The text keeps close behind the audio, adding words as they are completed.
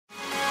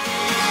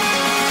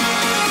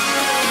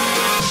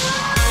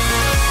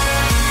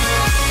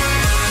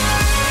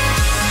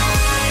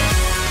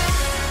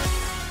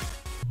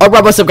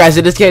Alright, what's up guys,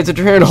 it is KH3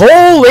 here, and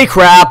holy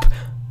crap,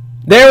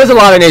 there is a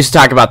lot of news to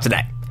talk about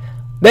today.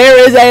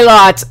 There is a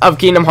lot of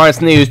Kingdom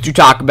Hearts news to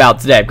talk about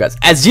today, because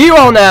as you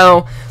all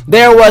know,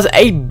 there was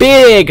a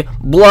big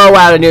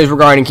blowout of news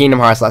regarding Kingdom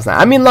Hearts last night.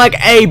 I mean, like,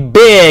 a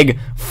big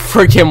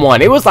freaking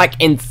one. It was, like,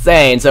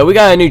 insane. So, we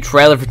got a new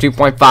trailer for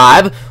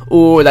 2.5.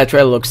 Ooh, that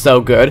trailer looks so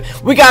good.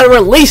 We got a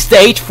release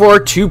date for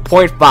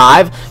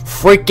 2.5.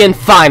 Freaking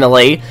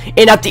finally.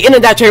 And at the end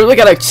of that trailer, we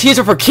got a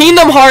teaser for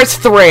Kingdom Hearts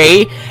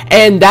 3.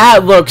 And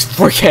that looks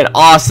freaking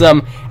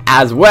awesome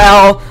as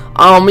well.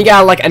 We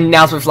got, like, an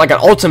announcement for, like, an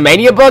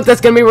Ultimania book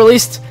that's gonna be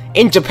released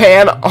in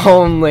Japan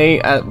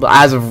only,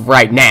 as of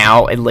right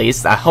now, at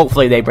least.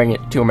 Hopefully they bring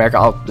it to America.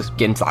 I'll just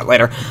get into that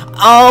later.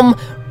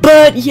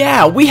 But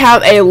yeah, we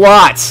have a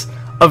lot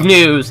of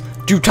news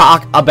to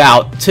talk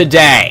about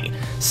today.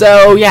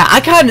 So yeah,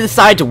 I kind of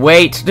decided to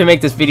wait to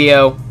make this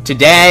video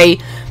today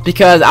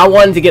because I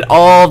wanted to get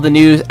all the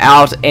news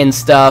out and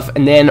stuff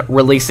and then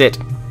release it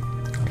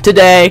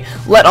today,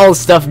 let all the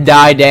stuff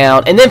die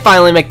down, and then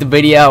finally make the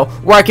video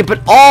where I can put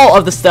all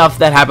of the stuff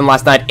that happened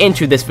last night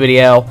into this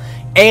video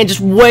and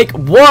just make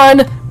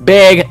one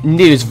big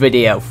news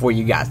video for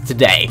you guys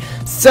today.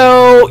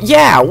 So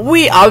yeah,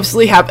 we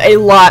obviously have a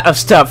lot of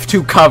stuff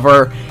to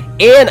cover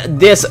in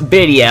this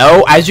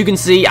video. As you can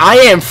see, I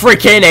am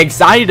freaking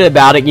excited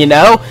about it, you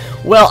know?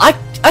 Well,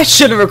 I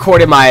should have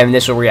recorded my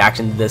initial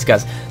reaction to this,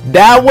 because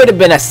that would have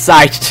been a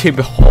sight to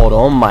behold.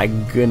 Oh my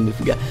goodness,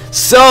 we got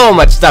so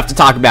much stuff to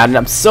talk about, and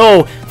I'm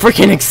so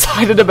freaking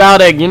excited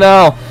about it, you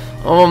know?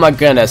 Oh my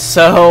goodness.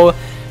 So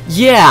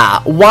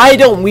yeah, why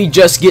don't we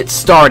just get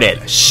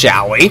started,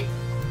 shall we?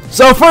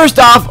 So first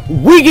off,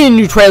 we get a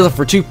new trailer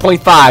for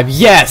 2.5.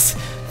 Yes,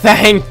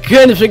 thank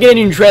goodness we're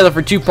getting a new trailer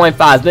for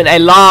 2.5. It's been a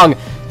long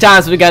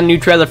time since we got a new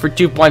trailer for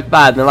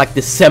 2.5. In like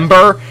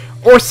December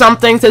or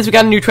something since we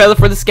got a new trailer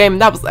for this game.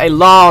 That was a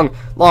long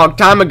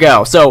time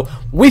ago. So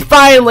we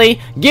finally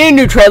get a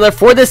new trailer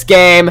for this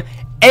game,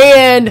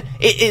 and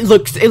it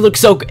looks so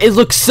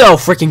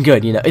freaking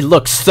good. You know, it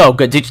looks so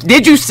good.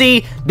 Did you see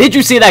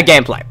that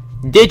gameplay?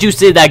 Did you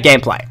see that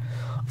gameplay?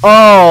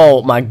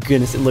 Oh my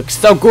goodness, it looks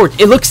so gorgeous.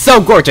 It looks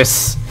so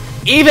gorgeous.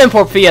 Even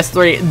for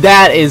PS3,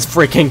 that is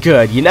freaking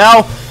good, you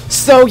know?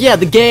 So yeah,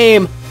 the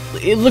game,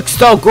 it looks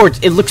so gorgeous.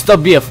 It looks so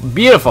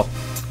beautiful.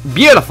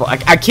 I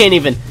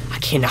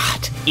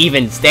cannot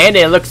even stand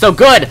it. It looks so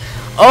good.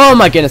 Oh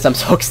my goodness, I'm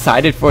so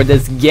excited for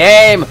this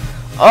game.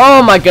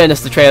 Oh my goodness,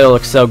 the trailer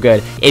looks so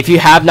good. If you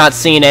have not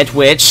seen it,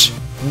 what's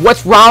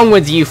wrong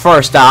with you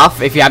first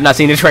off, if you have not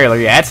seen the trailer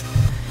yet?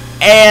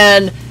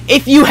 And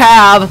if you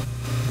have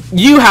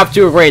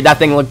to agree that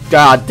thing looked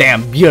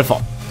goddamn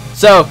beautiful.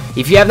 So,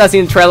 if you have not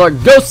seen the trailer,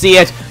 go see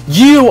it.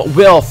 You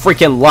will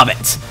freaking love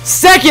it.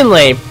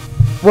 Secondly,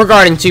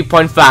 regarding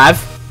 2.5,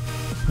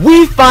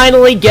 we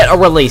finally get a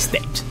release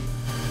date.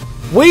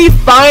 We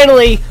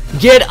finally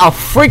get a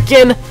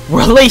freaking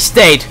release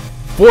date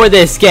for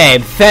this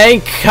game.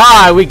 Thank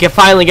God we can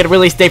finally get a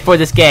release date for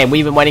this game.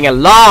 We've been waiting a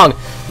long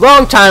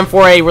time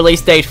for a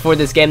release date for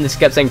this game. This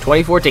kept saying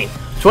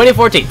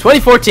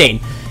 2014.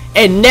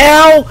 And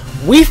now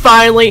we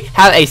finally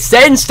have a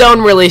set in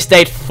stone release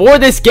date for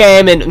this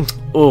game, and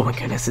oh my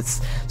goodness, it's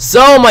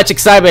so much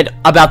excitement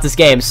about this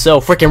game. So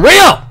freaking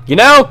real, you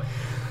know?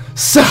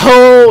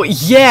 So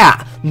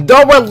yeah,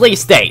 the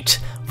release date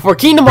for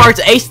Kingdom Hearts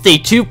HD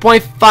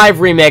 2.5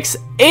 Remix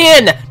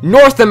in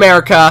North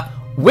America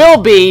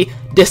will be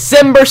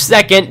December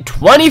 2nd,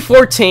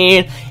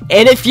 2014,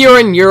 and if you're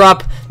in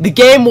Europe, the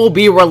game will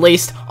be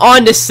released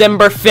on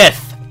December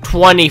 5th,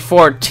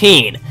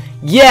 2014.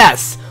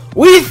 Yes,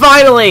 we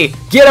finally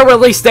get a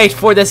release date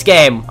for this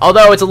game,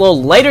 although it's a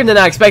little later than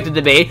I expected it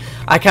to be.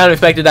 I kind of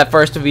expected that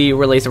first to be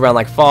released around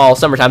like fall,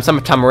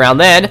 summertime around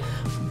then.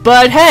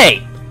 But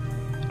hey,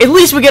 at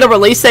least we get a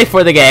release date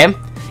for the game,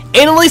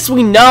 and at least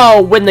we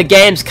know when the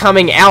game's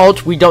coming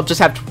out. We don't just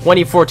have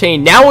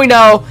 2014. Now we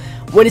know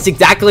when it's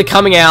exactly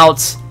coming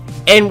out,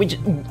 and we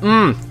just,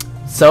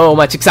 so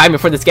much excitement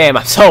for this game.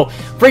 I'm so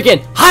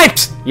freaking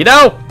hyped, you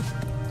know?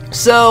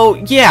 So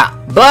yeah,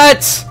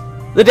 but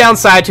the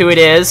downside to it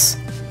is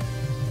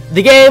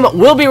the game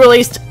will be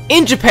released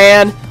in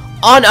Japan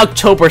on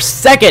October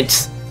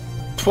 2nd,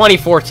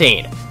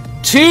 2014.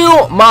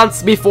 2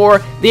 months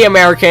before the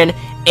American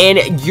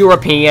and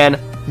European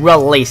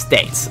release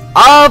dates.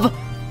 Of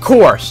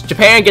course,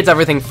 Japan gets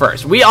everything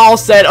first. We all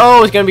said,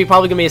 oh, it's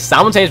probably gonna be a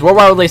simultaneous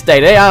worldwide release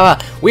date.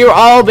 We were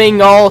all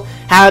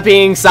happy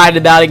and excited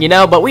about it, you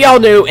know, but we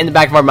all knew in the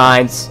back of our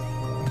minds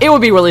it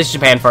would be released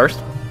in Japan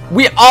first.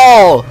 We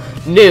all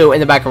knew in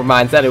the back of our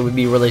minds that it would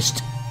be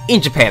released in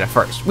Japan at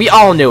first. We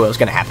all knew it was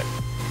gonna happen.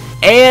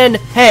 And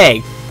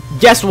hey,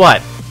 guess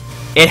what?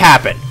 It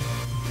happened.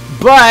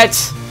 But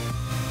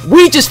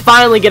we just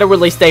finally get a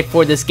release date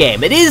for this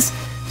game. It is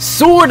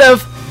sort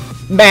of,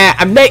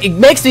 it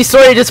makes me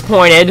sort of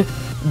disappointed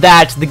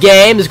that the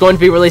game is going to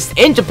be released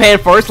in Japan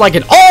first, like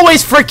it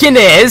always freaking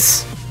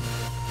is.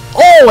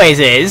 Always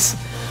is.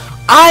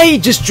 I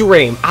just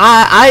dream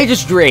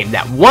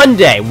that one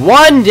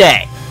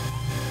day,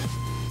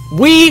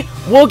 we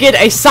will get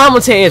a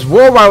simultaneous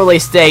worldwide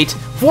release date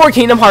for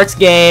Kingdom Hearts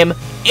game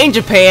in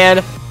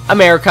Japan,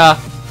 America,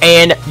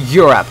 and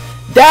Europe.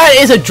 That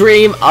is a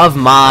dream of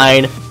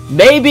mine.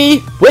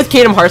 Maybe with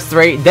Kingdom Hearts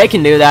 3 they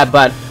can do that,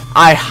 but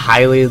I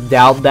highly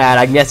doubt that.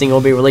 I'm guessing it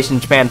will be released in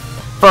Japan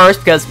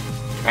first, because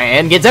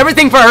Japan gets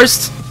everything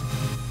first.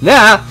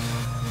 Yeah,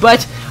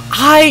 but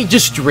I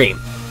just dream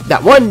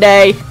that one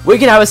day we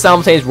can have a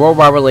simultaneous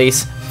worldwide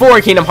release for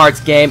a Kingdom Hearts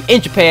game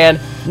in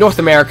Japan, North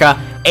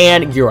America,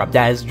 and Europe.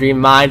 That is a dream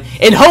of mine,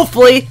 and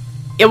hopefully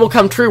it will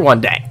come true one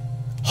day.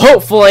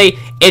 Hopefully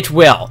it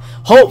will.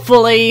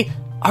 Hopefully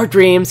our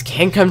dreams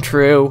can come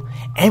true,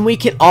 and we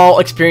can all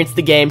experience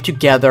the game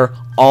together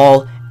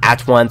all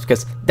at once,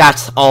 because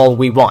that's all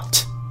we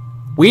want.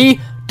 We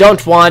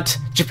don't want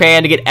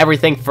Japan to get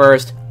everything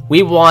first.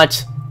 We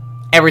want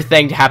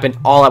everything to happen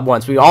all at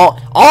once. We all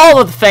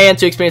of the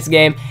fans to experience the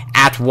game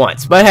at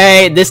once. But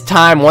hey, this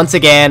time, once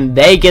again,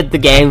 they get the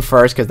game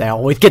first, because they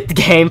always get the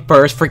game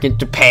first, freaking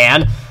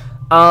Japan.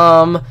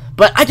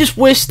 But I just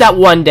wish that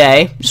one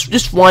day,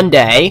 just one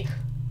day,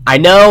 I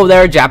know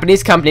there are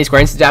Japanese companies,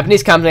 Square Enix is a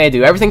Japanese company, I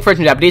do everything first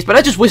in Japanese, but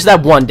I just wish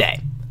that one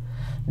day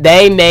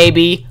they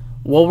maybe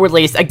will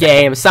release a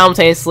game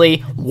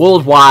simultaneously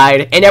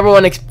worldwide, and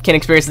everyone can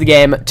experience the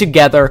game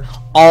together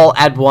all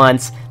at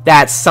once.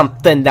 That's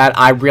something that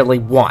I really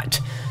want.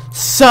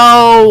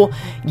 So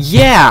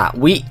yeah,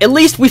 at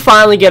least we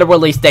finally get a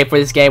release date for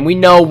this game. We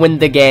know when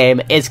the game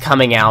is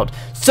coming out.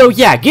 So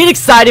yeah, get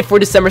excited for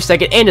December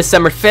 2nd and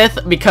December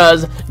 5th,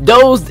 because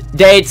those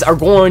dates are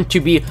going to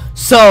be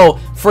so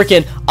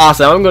freaking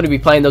awesome. I'm going to be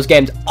playing those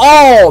games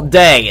all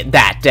day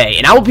that day,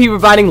 and I will be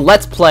providing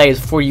Let's Plays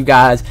for you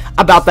guys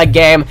about that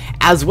game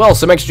as well.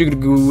 So make sure you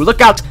look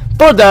out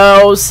for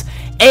those,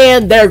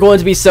 and they're going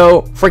to be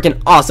so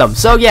freaking awesome.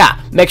 So yeah,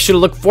 make sure to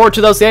look forward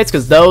to those dates,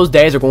 because those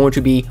days are going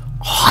to be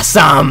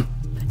awesome.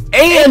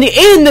 And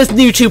in this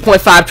new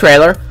 2.5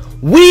 trailer,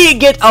 we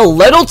get a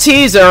little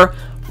teaser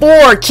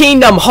for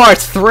Kingdom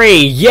Hearts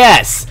 3.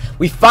 Yes,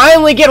 we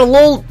finally get a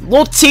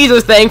little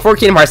teaser thing for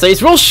Kingdom Hearts 3.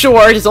 It's real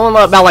short. It's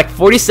only about like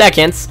 40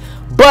 seconds,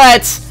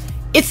 but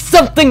it's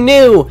something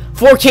new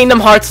for Kingdom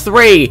Hearts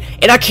 3,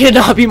 and I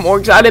cannot be more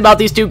excited about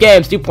these two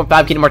games. 2.5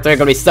 Kingdom Hearts 3 are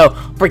going to be so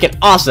freaking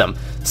awesome.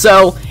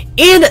 So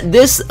in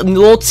this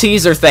little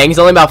teaser thing, it's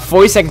only about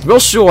 40 seconds, real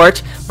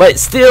short, but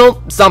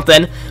still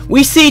something.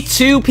 We see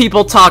two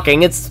people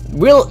talking. There's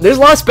a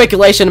lot of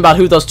speculation about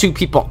who those two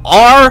people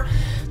are.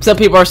 Some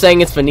people are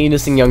saying it's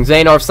Vanitas and Young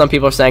Xehanort. Some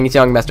people are saying it's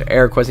Young Master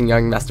Eraqus and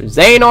Young Master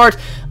Xehanort.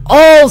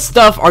 All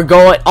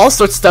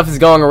sorts of stuff is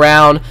going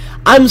around.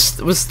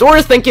 Was sort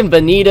of thinking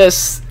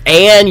Vanitas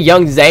and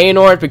Young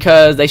Xehanort,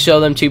 because they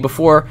show them two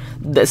before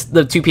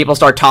the two people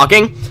start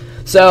talking.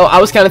 So I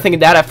was kind of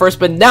thinking that at first,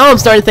 but now I'm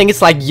starting to think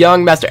it's like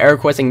Young Master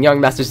Eraqus and Young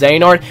Master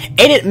Xehanort,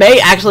 and it may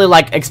actually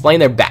like explain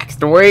their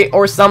backstory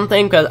or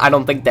something, because I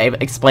don't think they've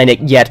explained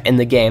it yet in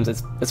the games,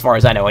 as far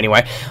as I know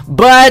anyway.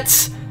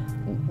 But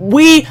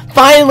we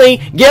finally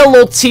get a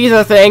little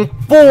teaser thing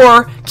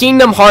for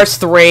Kingdom Hearts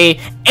 3,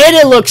 and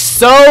it looks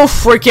so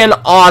freaking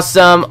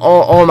awesome.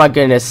 Oh my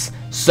goodness.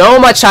 So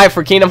much hype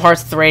for Kingdom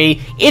Hearts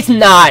 3. It's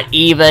not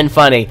even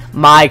funny.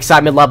 My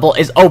excitement level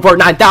is over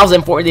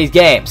 9,000 for these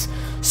games.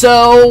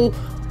 So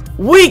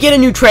we get a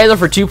new trailer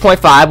for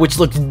 2.5, which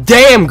looks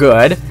damn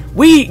good.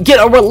 We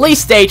get a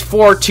release date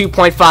for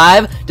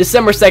 2.5,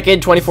 December 2nd,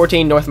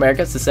 2014 North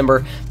America, it's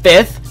December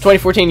 5th,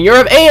 2014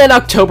 Europe, and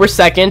October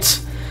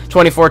 2nd,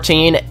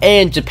 2014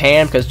 in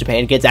Japan, because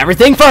Japan gets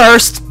everything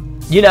first,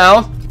 you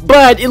know.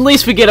 But at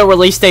least we get a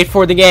release date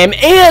for the game,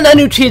 and a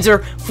new teaser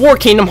for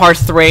Kingdom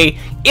Hearts 3.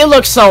 It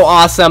looks so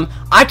awesome.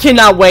 I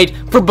cannot wait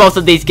for both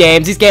of these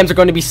games. These games are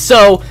going to be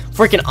so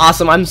freaking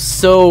awesome. I'm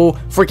so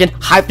freaking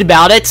hyped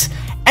about it.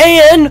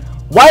 And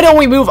why don't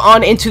we move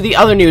on into the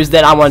other news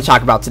that I want to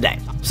talk about today.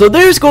 So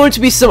there's going to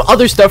be some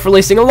other stuff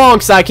releasing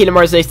alongside Kingdom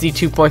Hearts HD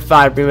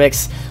 2.5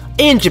 Remix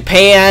in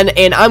Japan,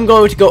 and I'm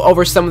going to go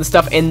over some of the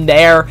stuff in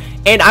there.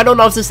 And I don't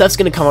know if this stuff's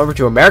going to come over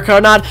to America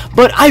or not,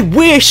 but I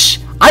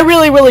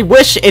really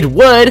wish it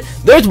would.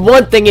 There's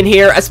one thing in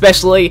here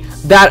especially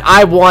that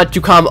I want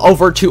to come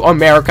over to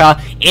America,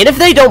 and if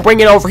they don't bring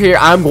it over here,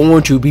 I'm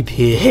going to be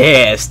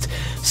pissed.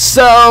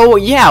 So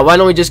yeah, why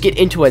don't we just get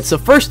into it. So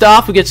first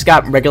off, we just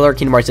got regular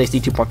Kingdom Hearts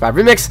HD 2.5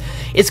 Remix.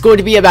 It's going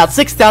to be about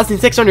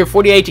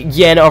 6,648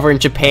 yen over in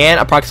Japan,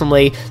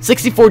 approximately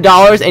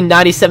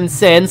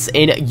 $64.97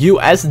 in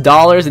US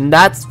dollars, and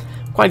that's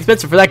quite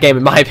expensive for that game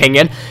in my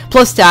opinion,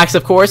 plus tax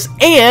of course.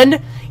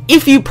 And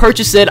if you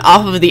purchase it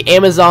off of the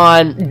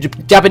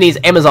Japanese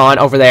Amazon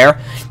over there,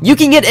 you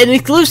can get an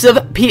exclusive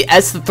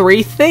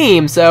PS3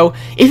 theme. So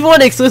if you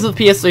want an exclusive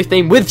PS3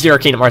 theme with your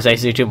Kingdom Hearts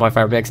HD 2.5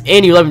 Remix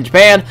and you live in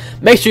Japan,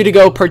 make sure to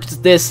go purchase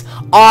this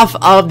off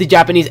of the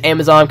Japanese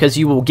Amazon, because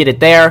you will get it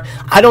there.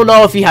 I don't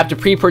know if you have to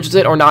pre-purchase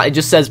it or not. It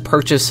just says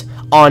purchase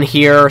on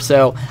here,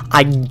 so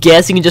I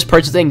guess you can just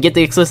purchase it and get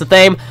the exclusive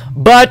theme,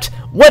 but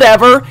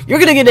whatever, you're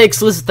gonna get an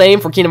exclusive theme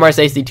for Kingdom Hearts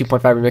HD 2.5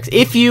 Remix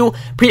if you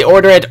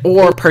pre-order it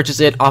or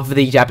purchase it off of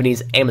the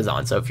Japanese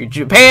Amazon. So if you're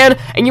Japan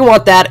and you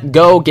want that,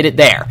 go get it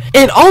there.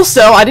 And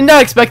also, I did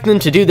not expect them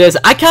to do this.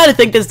 I kind of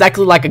think this is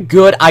actually like a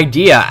good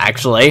idea,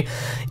 actually.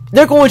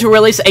 they're going to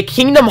release a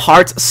Kingdom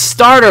Hearts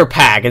starter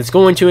pack. It's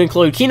going to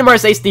include Kingdom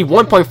Hearts HD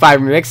 1.5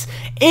 Remix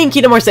and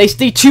Kingdom Hearts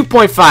HD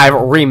 2.5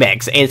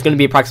 Remix. And it's going to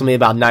be approximately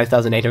about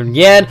 9,800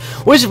 yen,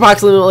 which is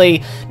approximately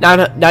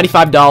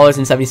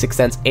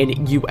 $95.76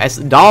 in US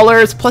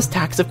dollars, plus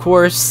tax, of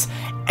course.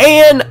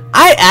 And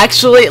I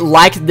actually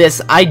like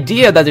this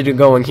idea that they're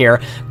going here,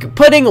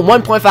 putting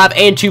 1.5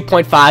 and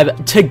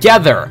 2.5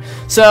 together.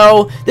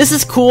 So this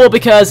is cool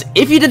because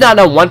if you did not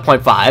know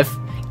 1.5,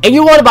 and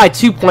you want to buy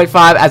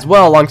 2.5 as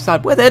well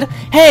alongside with it,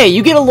 hey,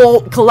 you get a little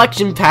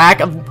collection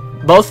pack of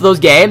both of those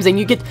games, and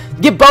you get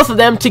both of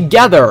them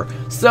together.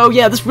 So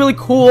yeah, this is really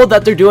cool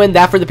that they're doing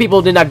that for the people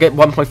who did not get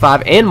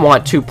 1.5 and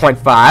want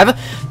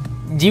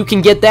 2.5. You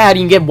can get that,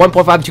 you can get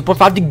 1.5 and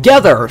 2.5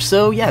 together.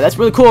 So yeah, that's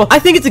really cool. I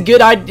think it's a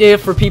good idea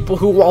for people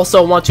who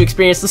also want to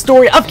experience the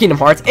story of Kingdom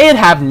Hearts and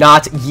have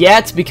not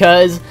yet,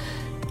 because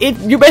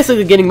you're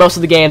basically getting most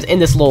of the games in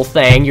this little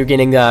thing. You're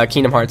getting the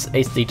Kingdom Hearts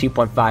HD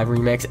 2.5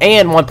 Remix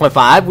and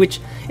 1.5, which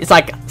is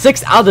like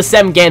 6 out of the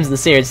 7 games in the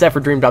series, except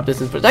for Dream Drop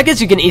Distance, which I guess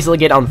you can easily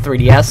get on the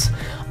 3DS.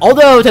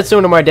 Although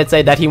Tetsuya Nomura did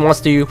say that he wants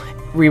to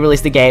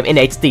re-release the game in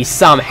HD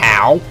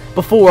somehow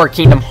before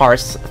Kingdom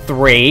Hearts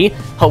 3.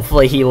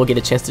 Hopefully he will get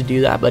a chance to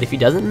do that, but if he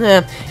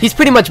doesn't, he's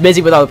pretty much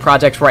busy with other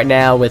projects right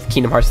now with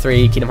Kingdom Hearts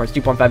 3, Kingdom Hearts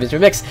 2.5 is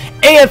Remix,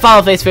 and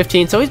Final Fantasy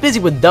 15, so he's busy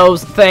with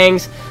those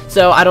things,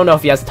 so I don't know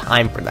if he has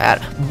time for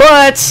that.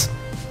 But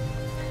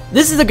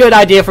this is a good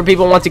idea for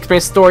people who want to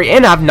experience the story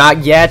and have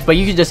not yet, but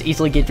you can just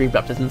easily get Dream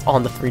Drop Distance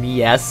on the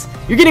 3DS.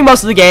 You're getting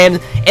most of the games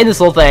in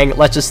this little thing,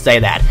 let's just say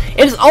that.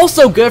 It is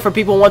also good for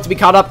people who want to be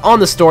caught up on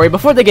the story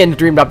before they get into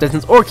Dream Drop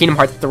Distance or Kingdom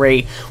Hearts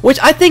 3, which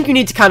I think you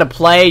need to kind of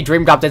play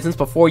Dream Drop Distance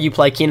before you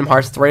play Kingdom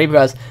Hearts 3,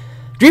 because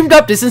Dream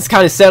Drop Distance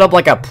kind of set up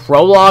like a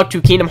prologue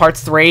to Kingdom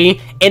Hearts 3.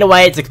 In a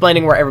way, it's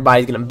explaining where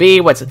everybody's gonna be,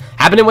 what's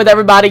happening with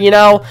everybody, you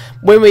know?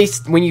 When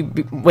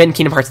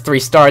Kingdom Hearts 3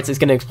 starts, it's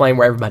gonna explain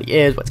where everybody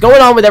is, what's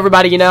going on with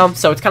everybody, you know?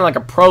 So it's kind of like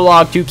a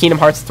prologue to Kingdom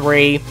Hearts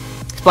 3,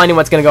 explaining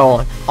what's gonna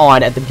go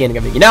on at the beginning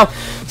of it, you know?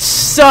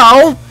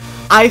 So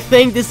I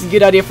think this is a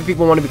good idea for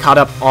people who want to be caught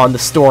up on the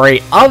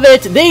story of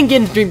it, then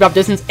get into Dream Drop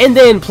Distance, and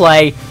then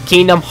play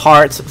Kingdom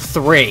Hearts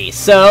 3.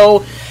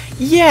 So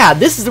yeah,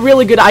 this is a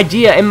really good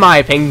idea in my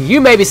opinion. You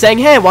may be saying,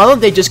 hey, why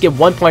don't they just get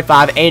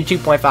 1.5 and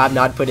 2.5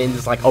 not put in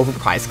this like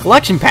overpriced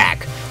collection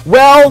pack?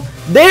 Well,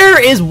 there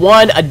is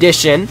one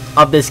edition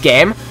of this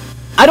game.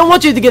 I don't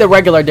want you to get a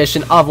regular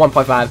edition of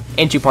 1.5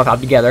 and 2.5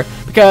 together,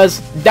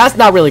 because that's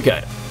not really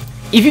good.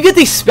 If you get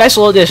the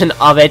special edition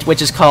of it,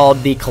 which is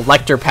called the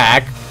Collector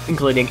Pack,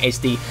 including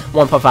HD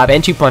 1.5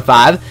 and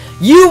 2.5,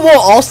 you will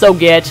also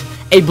get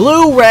a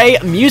Blu-ray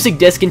music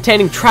disc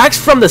containing tracks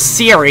from the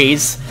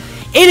series,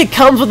 and it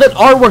comes with an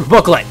artwork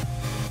booklet.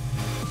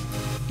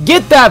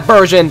 Get that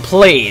version,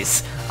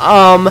 please.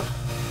 I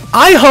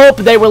hope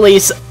they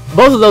release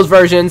both of those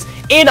versions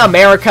in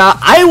America.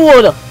 I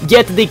would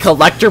get the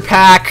collector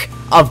pack,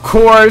 of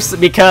course,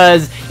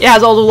 because it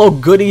has all the little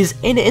goodies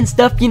in it and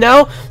stuff, you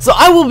know? So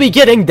I will be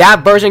getting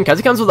that version because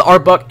it comes with an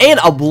art book and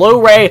a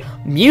Blu-ray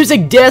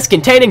music disc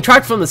containing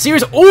tracks from the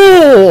series.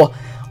 Ooh,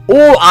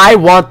 I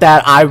want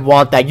that. I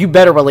want that. You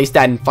better release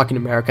that in fucking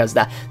America,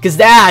 because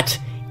that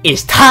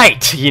is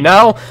tight, you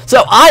know?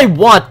 So I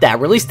want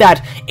that. Release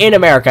that in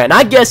America. And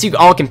I guess you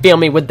all can feel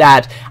me with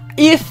that.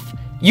 If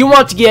you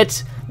want to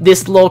get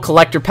this little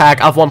collector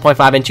pack of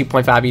 1.5 and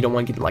 2.5, you don't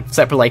want to get it like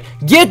separately,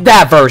 get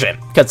that version.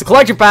 Because the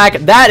collector pack,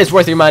 that is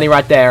worth your money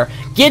right there.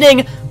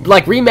 Getting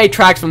like remade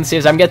tracks from the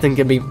series, I'm guessing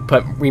can be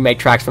put remade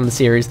tracks from the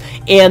series,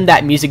 and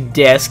that music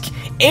disc.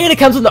 And it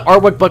comes with the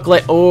artwork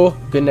booklet. Oh,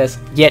 goodness.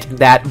 Get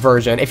that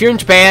version. If you're in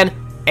Japan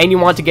and you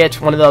want to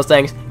get one of those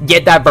things,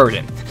 get that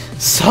version.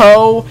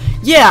 So,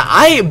 yeah,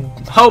 I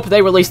hope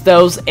they release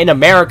those in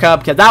America,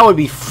 because that would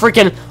be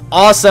freaking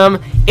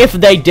awesome if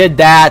they did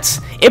that.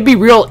 It'd be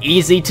real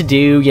easy to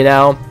do, you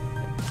know?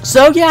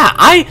 So, yeah,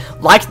 I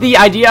like the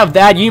idea of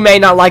that. You may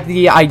not like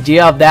the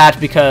idea of that,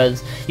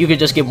 because you could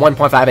just get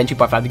 1.5 and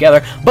 2.5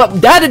 together,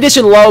 but that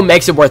edition alone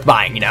makes it worth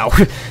buying, you know?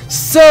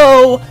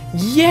 So,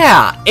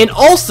 yeah, and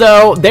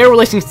also, they're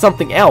releasing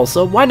something else,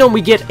 so why don't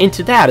we get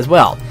into that as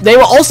well? They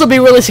will also be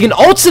releasing an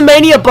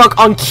Ultimania book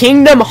on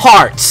Kingdom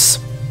Hearts.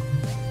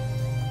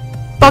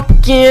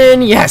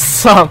 Fucking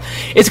yes.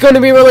 It's going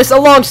to be released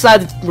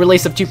alongside the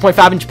release of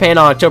 2.5 in Japan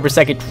on October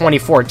 2nd,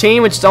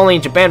 2014, which is only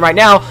in Japan right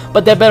now,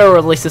 but they better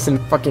release this in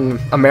fucking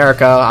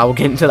America. I will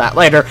get into that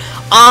later.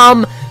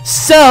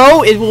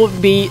 So it will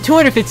be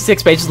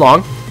 256 pages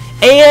long,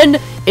 and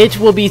it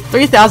will be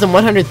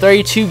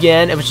 3,132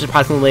 yen, which is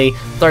approximately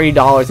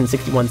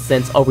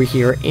 $30.61 over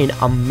here in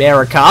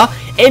America,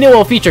 and it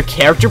will feature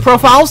character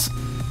profiles,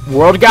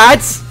 world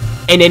guides,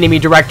 an enemy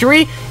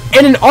directory,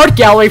 and an art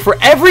gallery for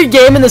every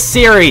game in the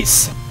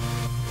series.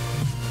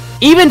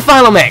 Even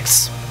Final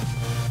Mix.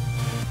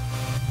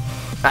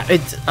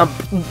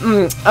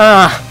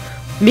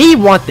 Me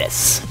want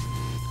this.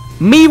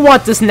 Me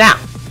want this now.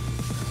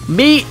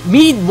 Me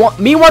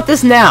want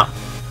this now.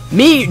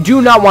 Me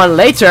do not want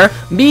later.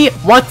 Me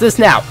want this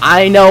now.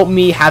 I know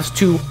me has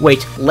to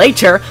wait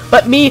later,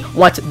 but me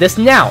want this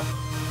now.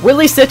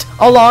 release it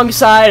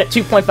alongside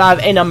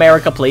 2.5 in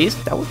America,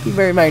 please. That would be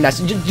very, very nice.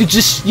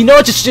 Just you know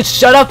what? Just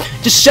shut up.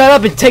 Just shut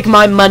up and take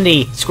my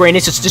money, Square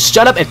Enix. Just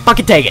shut up and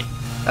fucking take it,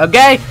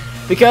 okay?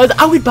 Because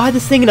I would buy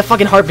this thing in a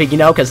fucking heartbeat, you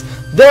know? Because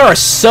there's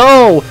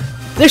so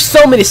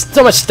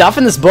much stuff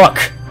in this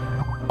book.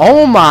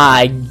 Oh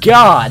my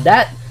god,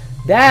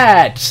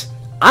 that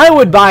I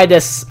would buy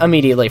this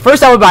immediately.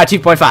 First, I would buy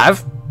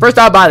 2.5. First,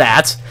 I would buy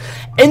that,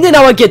 and then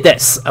I would get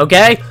this,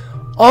 okay?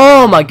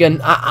 Oh my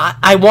goodness,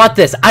 I want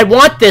this. I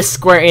want this,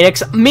 Square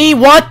Enix. Me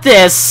want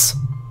this.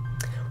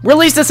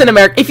 Release this in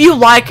America. If you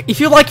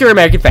like your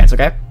American fans,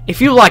 okay?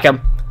 If you like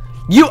them,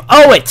 you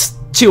owe it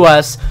to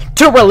us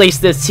to release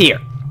this here,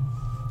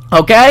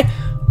 okay?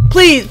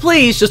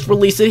 Please, just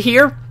release it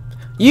here.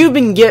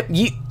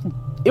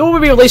 It will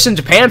be released in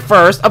Japan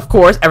first, of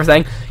course,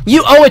 everything.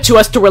 You owe it to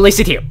us to release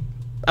it here,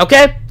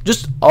 okay?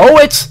 Just owe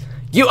it.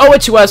 You owe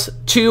it to us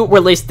to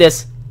release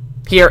this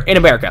here in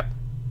America,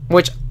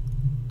 which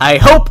I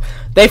hope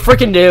they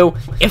freaking do.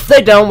 If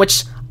they don't,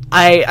 which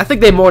I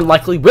think they more than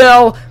likely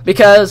will,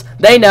 because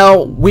they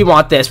know we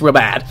want this real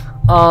bad.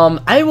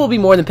 I will be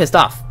more than pissed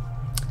off.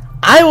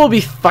 I will be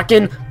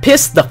fucking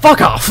pissed the fuck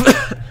off.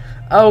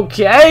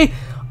 Okay?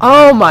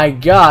 Oh my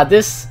god,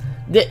 this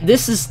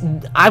is,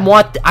 I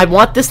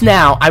want this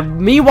now. I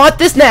want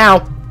this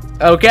now.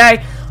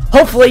 Okay?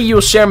 Hopefully you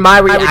will share my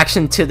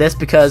reaction to this,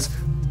 because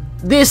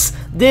this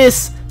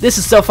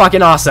is so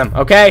fucking awesome,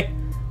 okay?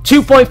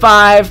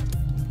 2.5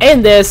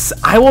 and this,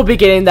 I will be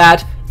getting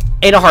that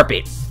in a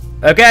heartbeat.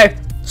 Okay?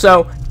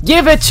 So,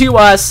 give it to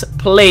us,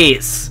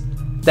 please.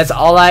 That's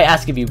all I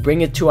ask of you.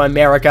 Bring it to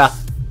America,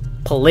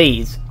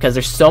 please. Because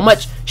there's so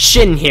much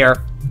shit in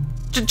here.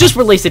 Just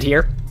release it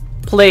here.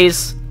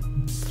 Please.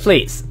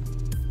 Please.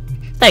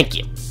 Thank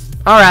you.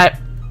 Alright,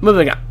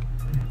 moving on.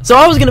 So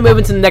I was going to move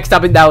into the next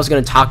topic that I was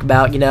going to talk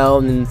about, you know,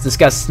 and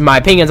discuss my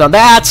opinions on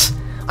that,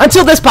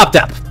 until this popped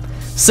up.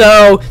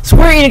 So,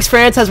 Square Enix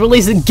France has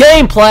released a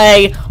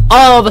gameplay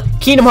of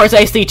Kingdom Hearts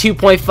HD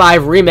 2.5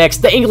 Remix,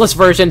 the English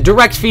version,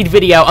 direct feed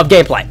video of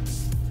gameplay.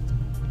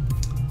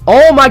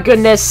 Oh my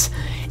goodness,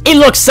 it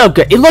looks so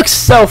good. It looks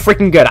so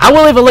freaking good. I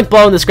will leave a link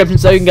below in the description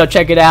so you can go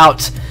check it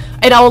out.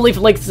 And I will leave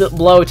links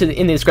below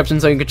in the description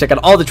so you can check out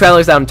all the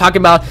trailers that I'm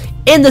talking about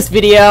in this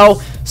video.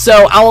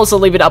 So I'll also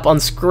leave it up on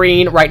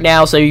screen right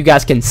now so you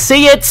guys can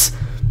see it.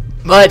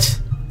 But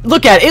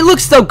look at it. It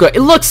looks so good.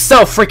 It looks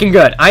so freaking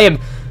good. I am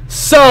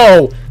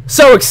so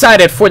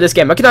excited for this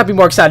game. I could not be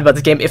more excited about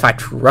this game if I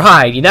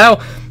tried, you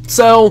know?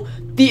 So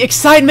the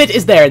excitement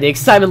is there. The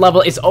excitement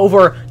level is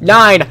over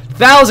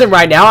 9,000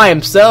 right now. I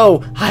am so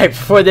hyped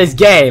for this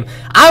game.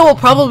 I will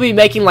probably be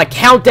making like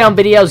countdown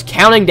videos,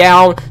 counting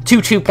down to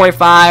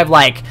 2.5.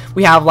 Like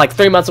we have like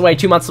 3 months away,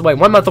 2 months away,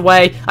 1 month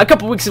away, a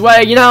couple weeks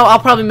away. You know, I'll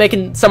probably be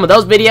making some of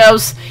those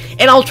videos,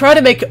 and I'll try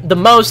to make the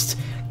most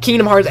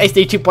Kingdom Hearts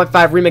HD 2.5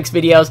 remix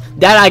videos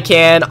that I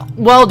can,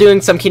 while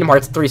doing some Kingdom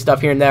Hearts 3 stuff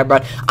here and there.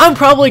 But I'm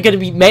probably going to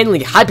be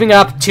mainly hyping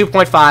up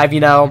 2.5, you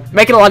know,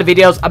 making a lot of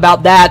videos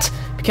about that,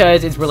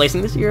 because it's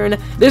releasing this year, and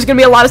there's going to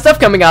be a lot of stuff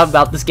coming out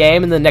about this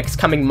game in the next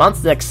coming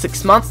months, the next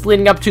 6 months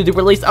leading up to the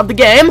release of the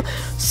game.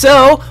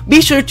 So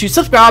be sure to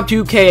subscribe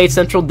to KH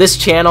Central, this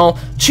channel,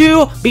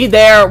 to be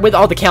there with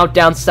all the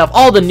countdown stuff,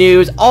 all the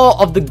news, all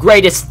of the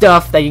greatest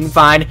stuff that you can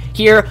find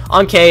here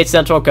on KH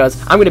Central,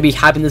 because I'm going to be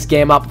hyping this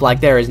game up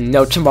like there is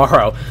no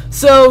tomorrow.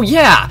 So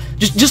yeah,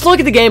 just look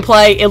at the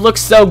gameplay. It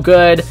looks so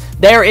good.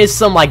 There is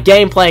some like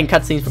gameplay and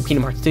cutscenes from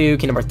Kingdom Hearts 2,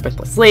 Kingdom Hearts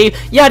Princess Sleeve,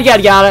 yada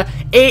yada yada.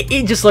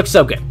 It just looks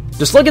so good.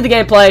 Just look at the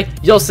gameplay,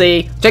 you'll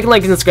see, check the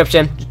link in the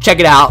description, check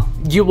it out,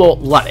 you will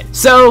love it.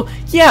 So,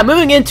 yeah,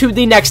 moving into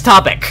the next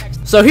topic.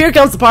 So here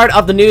comes the part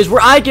of the news where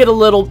I get a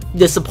little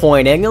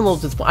disappointing,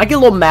 I get a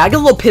little mad, I get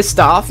a little pissed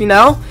off, you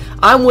know?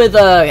 I'm with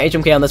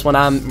HMK on this one,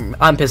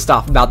 I'm pissed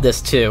off about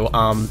this too.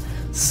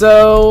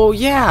 So,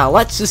 yeah,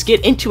 let's just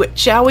get into it,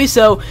 shall we?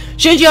 So,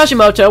 Shinji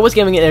Hashimoto was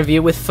giving an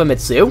interview with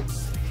Famitsu,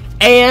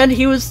 and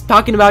he was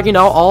talking about, you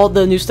know, all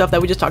the new stuff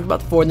that we just talked about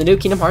before in the new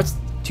Kingdom Hearts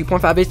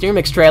 2.5 HD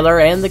Remix trailer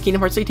and the Kingdom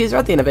Hearts 3 teaser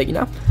at the end of it, you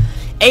know?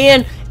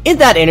 And in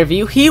that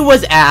interview, he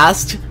was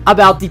asked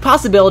about the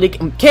possibility,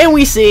 can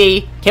we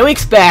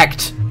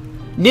expect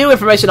new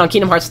information on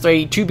Kingdom Hearts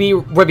 3 to be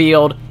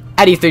revealed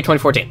at E3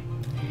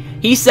 2014?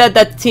 He said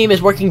that the team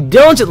is working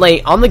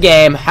diligently on the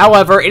game,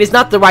 however, it is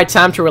not the right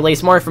time to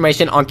release more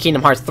information on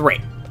Kingdom Hearts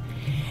 3.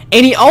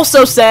 And he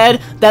also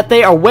said that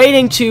they are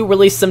waiting to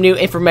release some new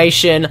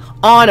information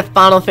on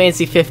Final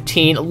Fantasy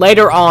 15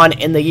 later on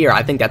in the year.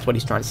 I think that's what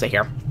he's trying to say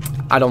here.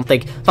 I don't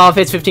think Final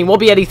Fantasy 15 will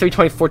be at E3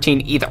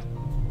 2014 either.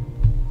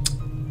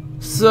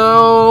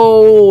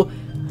 So,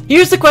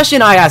 here's the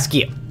question I ask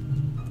you.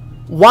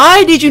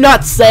 Why did you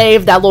not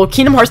save that little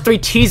Kingdom Hearts 3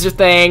 teaser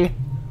thing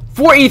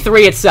for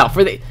E3 itself,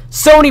 for the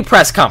Sony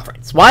press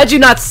conference? Why did you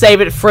not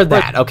save it for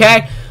that,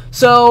 okay?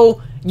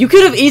 So, you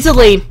could have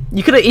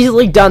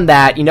easily done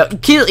that, you know,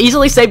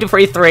 easily saved it for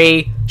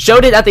E3,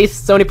 showed it at the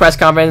Sony press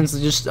conference,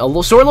 just a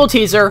little short little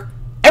teaser.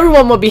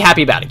 Everyone would be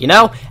happy about it, you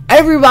know?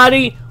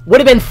 Everybody would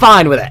have been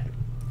fine with it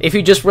if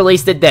you just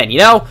released it then, you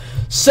know?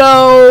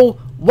 So,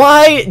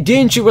 why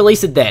didn't you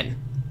release it then?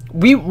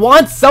 We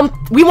want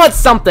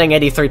something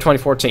at E3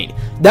 2014.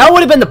 That would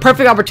have been the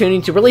perfect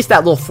opportunity to release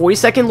that little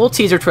 40-second little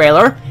teaser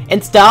trailer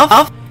and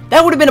stuff.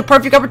 That would have been a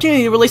perfect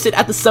opportunity to release it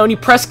at the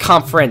Sony press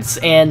conference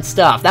and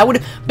stuff. That would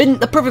have been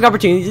the perfect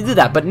opportunity to do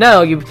that. But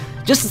no, you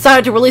just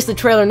decided to release the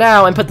trailer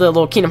now and put the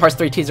little Kingdom Hearts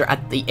 3 teaser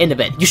at the end of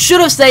it. You should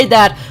have saved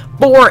that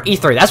for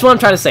E3. That's what I'm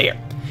trying to say here.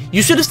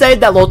 You should have saved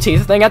that little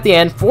teaser thing at the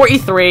end for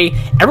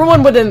E3.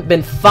 Everyone would have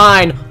been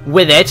fine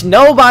with it.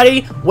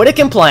 Nobody would have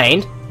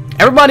complained.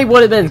 Everybody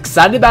would have been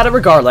excited about it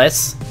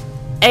regardless.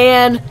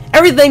 And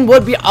everything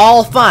would be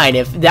all fine.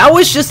 If that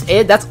was just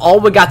it, that's all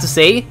we got to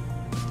see,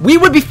 we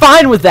would be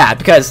fine with that,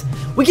 because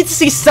we get to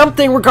see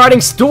something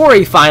regarding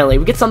story finally.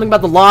 We get something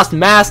about the Lost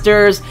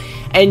Masters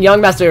and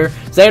Young Master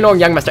Xehanort and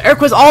Young Master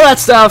Erquiz, all that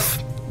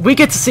stuff. We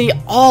get to see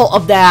all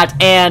of that,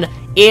 and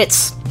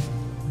it's...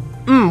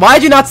 why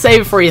did you not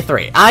save it for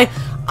E3?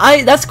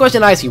 That's the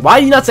question I ask you.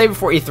 Why did you not save it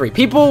for E3?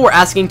 People were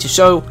asking to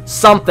show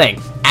something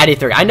at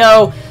E3. I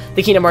know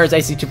the Kingdom Hearts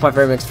AC 2.5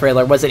 Remix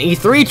trailer was an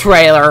E3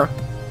 trailer,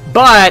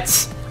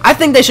 but I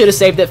think they should have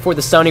saved it for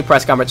the Sony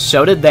press conference,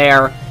 showed it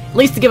there, at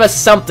least to give us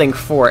something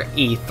for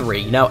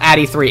E3, you know, at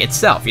E3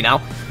 itself, you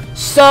know?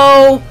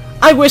 So,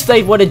 I wish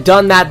they would have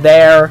done that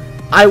there.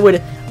 I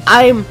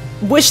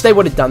wish they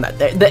would have done that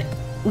there.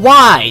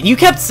 Why? You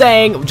kept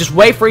saying, just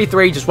wait for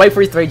E3, just wait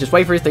for E3, just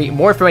wait for E3,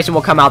 more information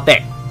will come out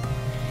there.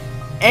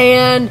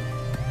 And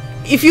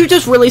if you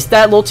just released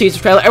that little teaser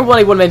trailer,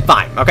 everybody would have been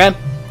fine, okay?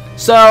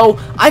 So,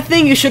 I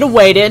think you should have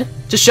waited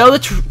to show the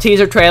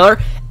teaser trailer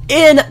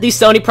in the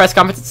Sony press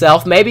conference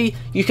itself. Maybe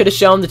you could have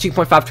shown the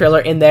 2.5 trailer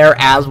in there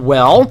as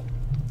well.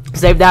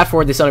 Save that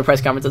for the Sony press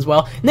conference as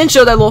well. And then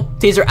show that little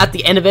teaser at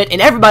the end of it,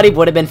 and everybody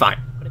would have been fine.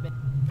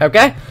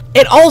 Okay?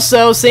 And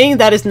also, seeing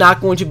that it's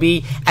not going to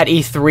be at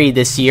E3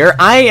 this year,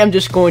 I am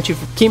just going to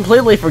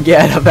completely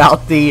forget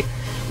about the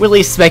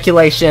release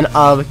speculation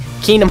of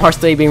Kingdom Hearts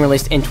 3 being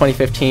released in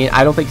 2015.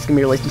 I don't think it's going to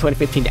be released in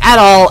 2015 at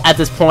all at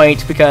this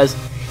point, because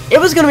if it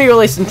was going to be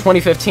released in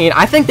 2015,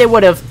 I think they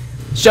would have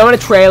shown a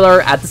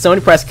trailer at the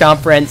Sony press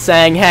conference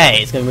saying, hey,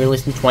 it's going to be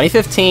released in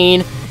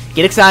 2015.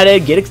 Get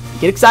excited, get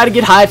excited,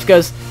 get hyped,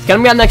 because it's going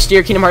to be out next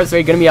year. Kingdom Hearts 3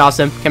 is going to be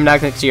awesome. Coming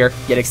out next year,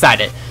 get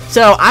excited.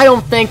 So I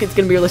don't think it's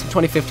going to be released in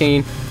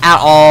 2015 at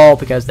all,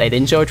 because they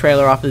didn't show a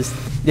trailer off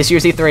this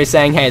year's E3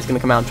 saying, hey, it's going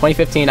to come out in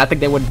 2015. I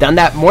think they would have done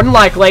that more than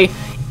likely,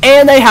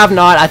 and they have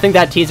not. I think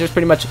that teaser is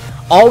pretty much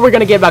all we're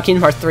going to get about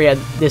Kingdom Hearts 3 at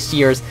this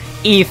year's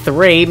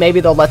E3. Maybe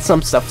they'll let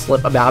some stuff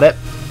slip about it,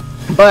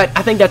 but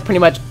I think that's pretty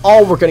much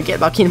all we're going to get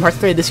about Kingdom Hearts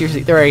 3 at this year's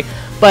E3.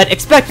 But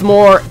expect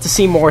to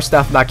see more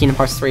stuff about Kingdom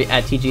Hearts 3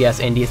 at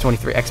TGS and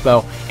DS23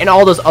 Expo and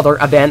all those other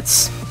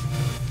events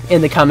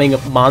in the coming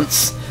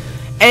months.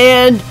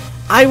 And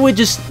I would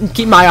just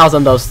keep my eyes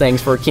on those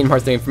things for Kingdom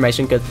Hearts 3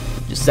 information, because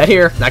just said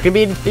here, not going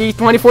to be the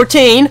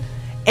 2014,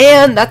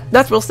 and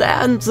that's real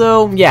sad.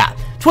 So yeah,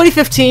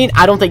 2015,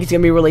 I don't think it's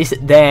going to be released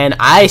then.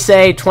 I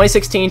say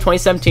 2016,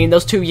 2017,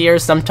 those 2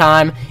 years,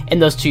 sometime in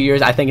those 2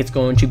 years, I think it's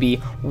going to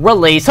be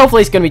released.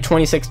 Hopefully it's going to be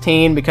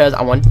 2016, because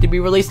I want it to be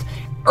released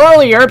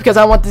earlier, because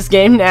I want this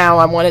game now.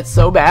 I want it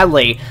so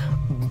badly.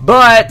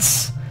 But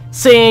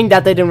seeing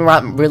that they didn't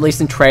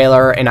release a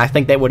trailer, and I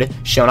think they would have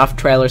shown off a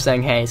trailer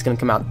saying, hey, it's going to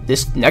come out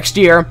this next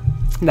year.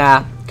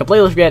 Nah,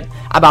 completely forget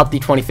about the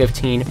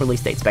 2015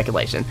 release date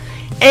speculation.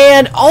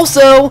 And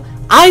also,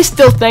 I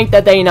still think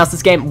that they announced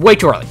this game way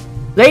too early.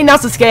 They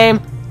announced this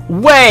game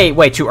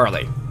way too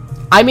early.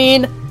 I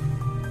mean,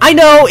 I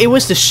know it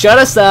was to shut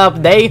us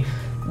up. They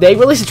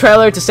released a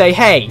trailer to say,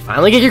 hey,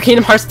 finally get your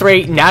Kingdom Hearts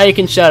 3, now you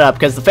can shut up,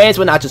 because the fans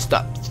would not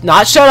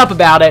shut up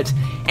about it.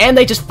 And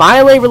they just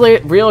finally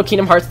revealed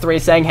Kingdom Hearts 3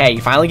 saying, hey,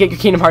 you finally get your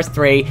Kingdom Hearts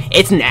 3.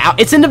 It's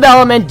in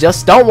development,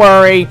 just don't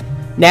worry.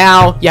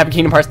 Now you have a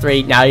Kingdom Hearts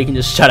 3, now you can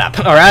just shut up,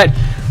 alright?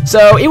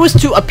 So it was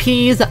to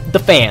appease the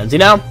fans, you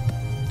know?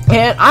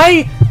 And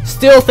I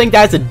still think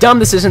that's a dumb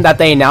decision that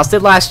they announced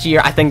it last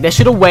year. I think they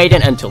should have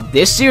waited until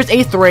this year's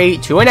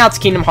E3 to announce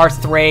Kingdom Hearts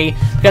 3,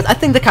 because I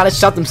think they kind of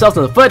shot themselves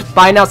in the foot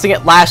by announcing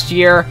it last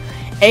year.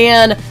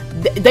 And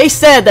they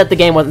said that the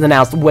game was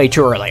announced way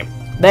too early.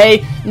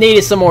 They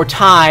needed some more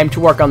time to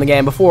work on the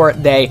game before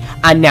they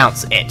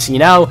announce it, you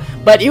know?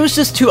 But it was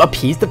just to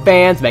appease the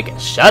fans, make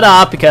it shut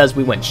up, because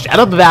we wouldn't shut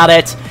up about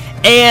it.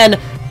 And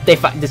they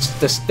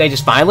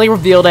just finally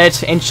revealed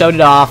it and showed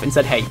it off and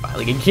said, hey, you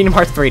finally get Kingdom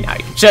Hearts 3, now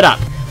you can shut up.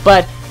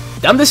 But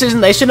dumb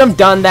decision, they shouldn't have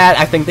done that.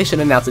 I think they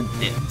should announce it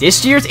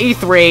this year's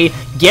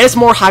E3, get us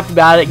more hyped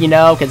about it, you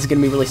know, because it's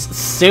going to be released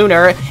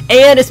sooner,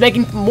 and it's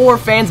making more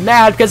fans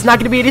mad because it's not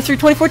going to be at E3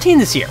 2014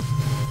 this year.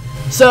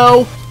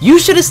 So, you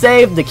should have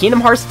saved the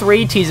Kingdom Hearts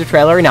 3 teaser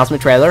trailer,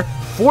 announcement trailer,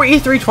 for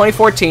E3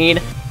 2014.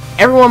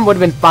 Everyone would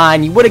have been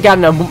fine. You would have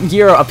gotten a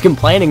year of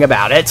complaining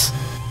about it.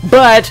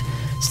 But,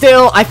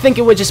 still, I think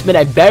it would have just been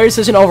a better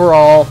decision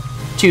overall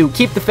to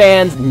keep the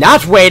fans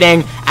not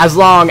waiting as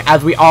long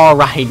as we are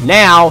right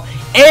now,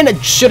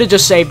 and should have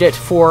just saved it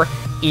for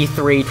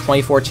E3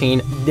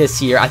 2014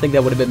 this year. I think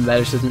that would have been a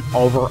better decision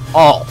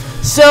overall.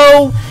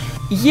 So,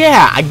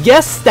 yeah, I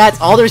guess that's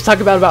all there's to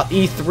talk about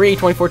E3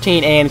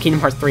 2014 and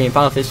Kingdom Hearts 3 and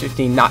Final Fantasy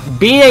 15 not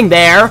being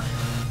there.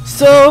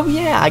 So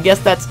yeah, I guess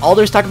that's all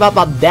there's to talk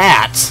about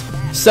that.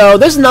 So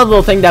there's another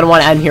little thing that I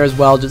want to add in here as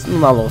well, just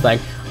another little thing.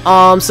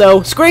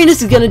 So Square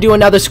Enix is going to do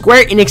another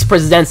Square Enix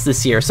Presents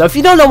this year. So if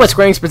you don't know what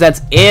Square Enix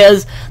Presents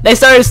is, they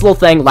started this little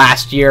thing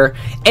last year,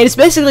 and it's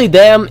basically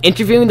them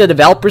interviewing the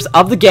developers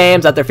of the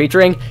games that they're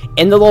featuring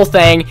in the little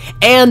thing,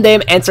 and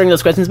them answering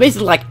those questions,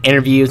 basically like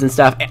interviews and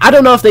stuff. I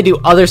don't know if they do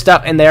other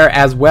stuff in there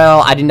as well.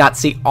 I did not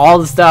see all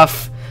the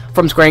stuff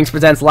from Square Enix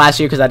Presents last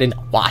year because I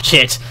didn't watch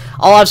it.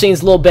 All I've seen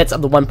is little bits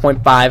of the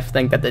 1.5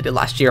 thing that they did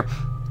last year.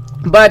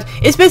 But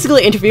it's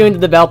basically interviewing the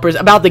developers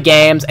about the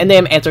games and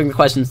them answering the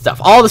questions and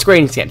stuff. All the Square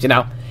Enix games, you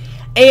know.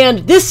 And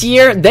this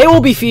year, they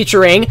will be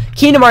featuring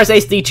Kingdom Hearts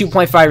HD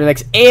 2.5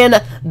 Remix in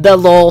the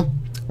little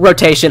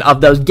rotation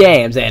of those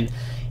games. And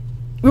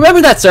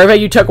remember that survey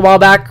you took a while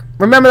back?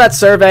 Remember that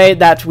survey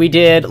that we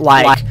did,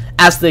 like,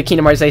 ask the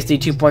Kingdom Hearts HD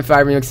 2.5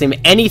 Remix team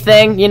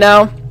anything, you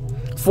know?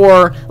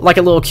 For like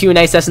a little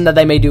Q&A session that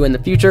they may do in the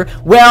future.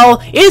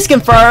 Well, it is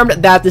confirmed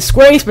that the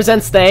Square Enix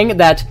Presents thing,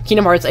 that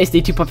Kingdom Hearts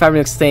HD 2.5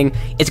 Remix thing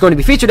is going to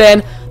be featured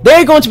in,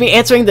 they're going to be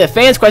answering the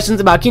fans' questions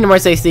about Kingdom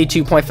Hearts HD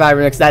 2.5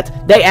 Remix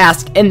that they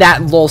asked in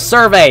that little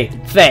survey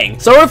thing.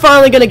 So we're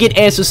finally going to get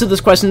answers to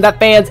this question that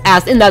fans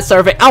asked in that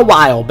survey a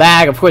while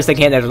back. Of course, they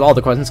can't answer all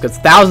the questions because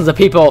thousands of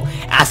people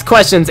asked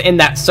questions in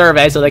that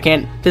survey, so they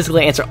can't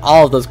physically answer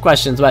all of those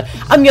questions. But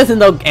I'm guessing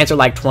they'll answer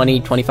like 20,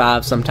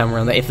 25, sometime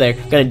around there. If they're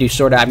going to do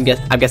shorter,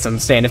 I guess I'm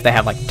saying if they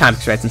have like time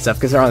constraints and stuff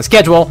because they're on a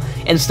schedule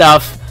and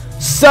stuff.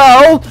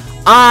 So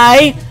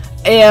I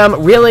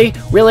am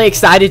really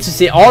excited to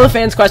see all the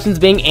fans' questions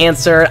being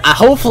answered.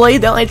 Hopefully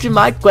they'll answer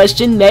my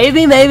question.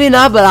 Maybe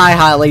not, but I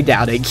highly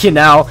doubt it, you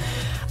know.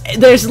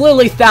 There's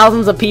literally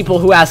thousands of people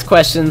who ask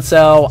questions,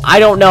 so I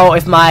don't know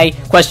if my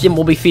question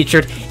will be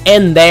featured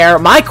in there.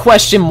 My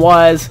question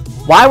was,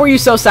 why were you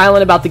so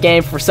silent about the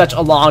game for such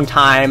a long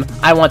time?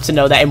 I want to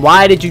know that. And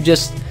why did you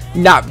just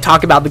not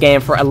talk about the game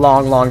for a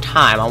long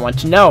time? I want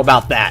to know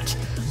about that.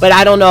 But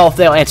I don't know if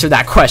they'll answer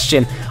that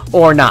question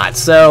or not.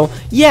 So,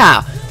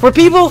 yeah. For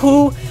people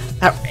who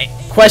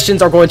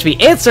questions are going to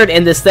be answered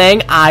in this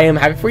thing, I am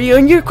happy for you,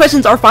 and your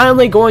questions are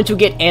finally going to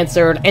get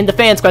answered, and the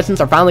fans'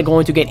 questions are finally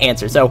going to get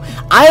answered. So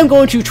I am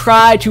going to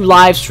try to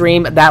live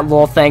stream that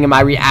little thing and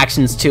my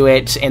reactions to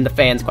it and the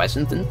fans'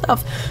 questions and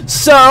stuff.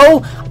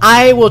 So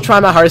I will try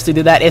my hardest to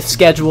do that. If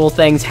schedule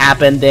things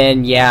happen,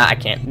 then yeah, I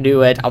can't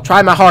do it. I'll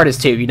try my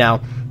hardest to, you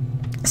know.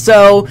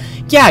 So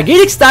yeah,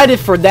 get excited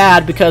for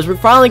that because we're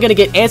finally going to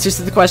get answers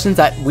to the questions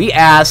that we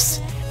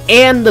asked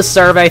in the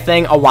survey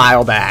thing a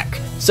while back.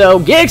 So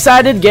get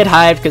excited, get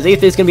hyped, because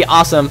E3 is going to be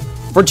awesome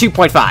for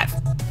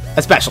 2.5,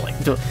 especially.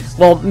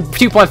 Well,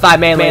 2.5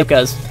 mainly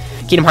because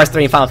Kingdom Hearts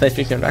 3 and Final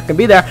Fantasy 15 are not going to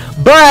be there.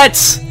 But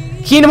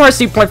Kingdom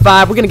Hearts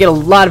 2.5, we're going to get a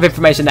lot of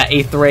information at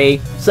E3.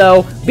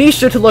 So be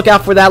sure to look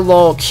out for that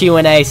little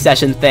Q&A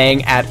session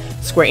thing at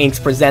Square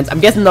Enix Presents.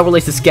 I'm guessing they'll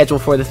release the schedule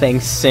for the thing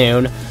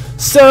soon.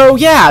 So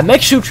yeah,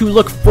 make sure to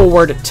look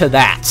forward to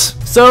that.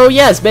 So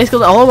yes,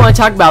 basically all I want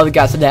to talk about with you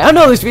guys today. I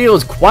know this video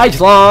is quite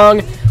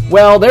long.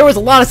 Well, there was a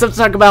lot of stuff to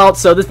talk about,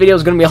 so this video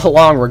is going to be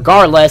long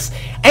regardless.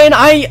 And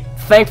I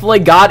thankfully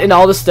got in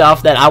all the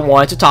stuff that I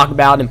wanted to talk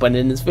about and put it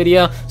in this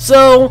video.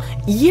 So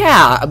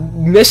yeah,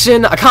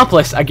 mission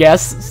accomplished, I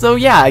guess. So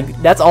yeah,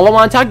 that's all I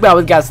want to talk about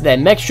with you guys today.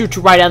 Make sure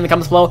to write down in the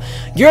comments below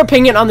your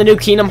opinion on the new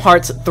Kingdom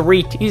Hearts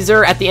 3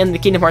 teaser at the end of the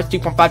Kingdom Hearts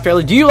 2.5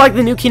 trailer. Do you like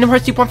the new Kingdom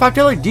Hearts 2.5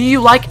 trailer? Do you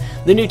like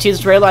the new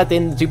teaser trailer at the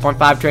end of the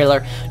 2.5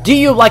 trailer? Do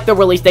you like the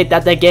release date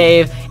that they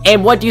gave?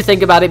 And what do you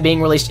think about it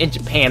being released in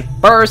Japan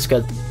first?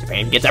 Because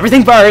Japan gets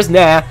everything first,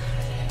 nah.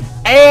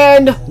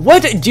 And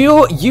what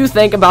do you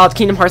think about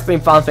Kingdom Hearts 3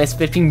 and Final Fantasy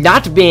 15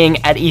 not being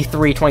at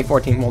E3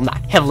 2014? Well,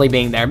 not heavily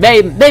being there.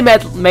 They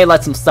may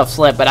let some stuff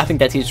slip, but I think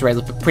that teaser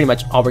trailer is pretty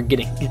much all we're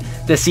getting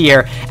this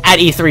year at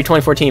E3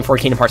 2014 for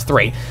Kingdom Hearts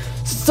 3.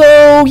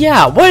 So,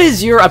 yeah, what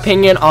is your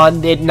opinion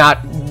on it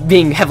not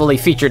being heavily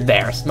featured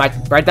there?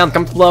 Write down in the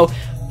comments below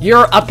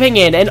your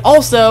opinion. And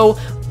also,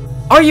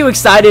 are you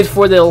excited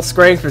for the little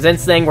Square Enix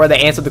Presents thing where they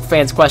answer the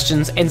fans'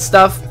 questions and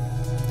stuff?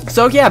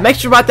 So yeah, make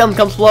sure to write down in the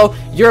comments below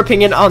your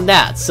opinion on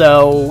that.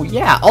 So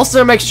yeah,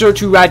 also make sure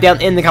to write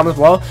down in the comments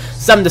below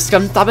some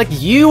discussion topic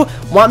you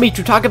want me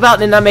to talk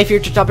about, and I may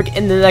feature topic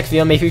in the next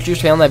video, may feature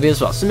channel in that video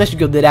as well. So make sure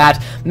to go do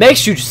that. Make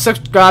sure to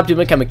subscribe to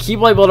become a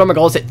keyboard builder. My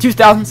goal is to hit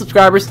 2,000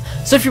 subscribers.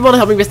 So if you want to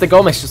help me reach the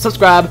goal, make sure to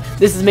subscribe.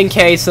 This has been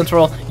KH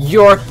Central,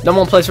 your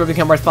 #1 place where we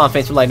become more Final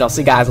Fantasy related. I'll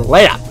see you guys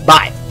later.